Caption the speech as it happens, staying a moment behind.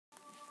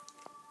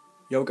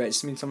Yo guys,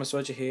 it's me Thomas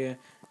Roger here,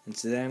 and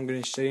today I'm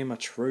going to show you my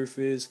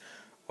trophies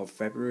of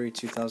February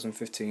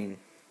 2015.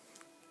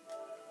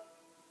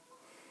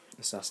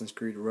 Assassin's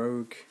Creed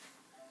Rogue.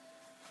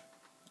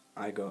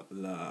 I got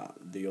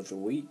the other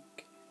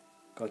week.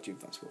 God, you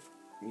that's what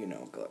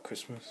got that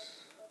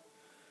Christmas.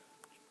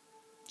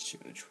 Show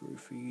the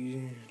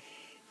trophy.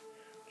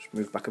 Just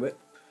move back a bit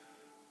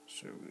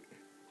so we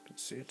can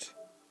see it.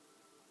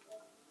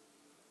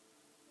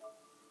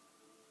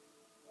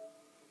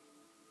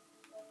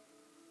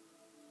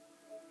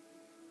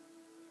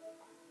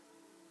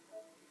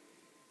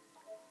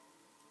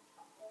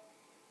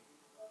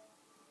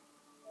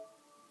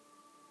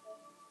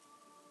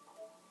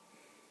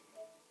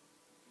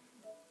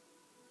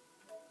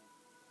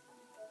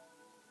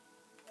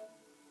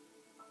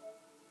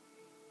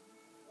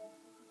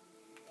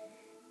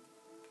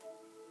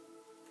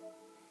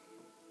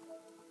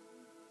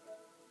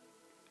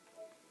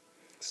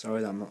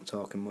 Sorry that I'm not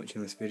talking much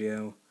in this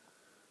video.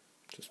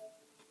 Just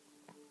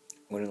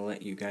want to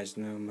let you guys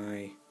know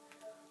my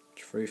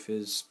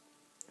trophies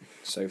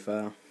so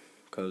far,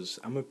 because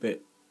I'm a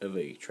bit of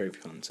a trophy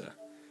hunter,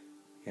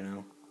 you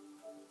know.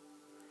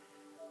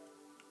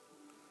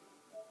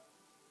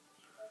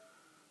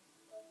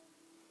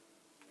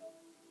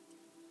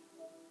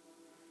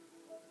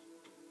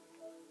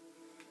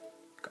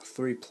 Got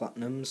 3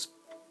 platinums.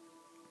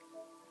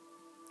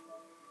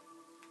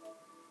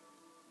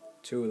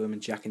 2 of them are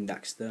Jack and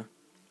Daxter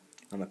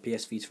on my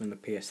PS Vita from the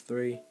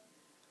PS3,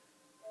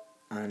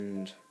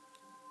 and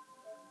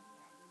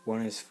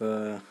 1 is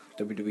for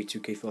WWE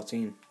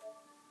 2K14.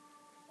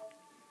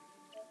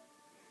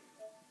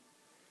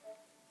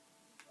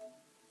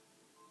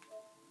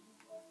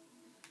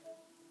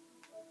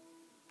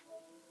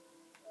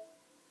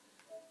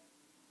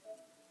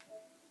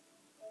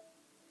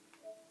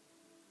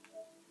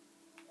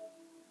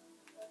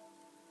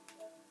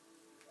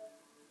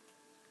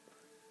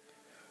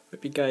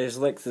 Hope you guys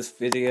like this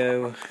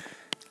video.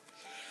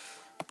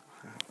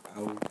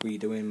 I'll be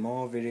doing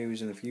more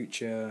videos in the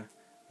future,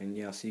 and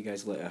yeah, I'll see you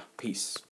guys later. Peace.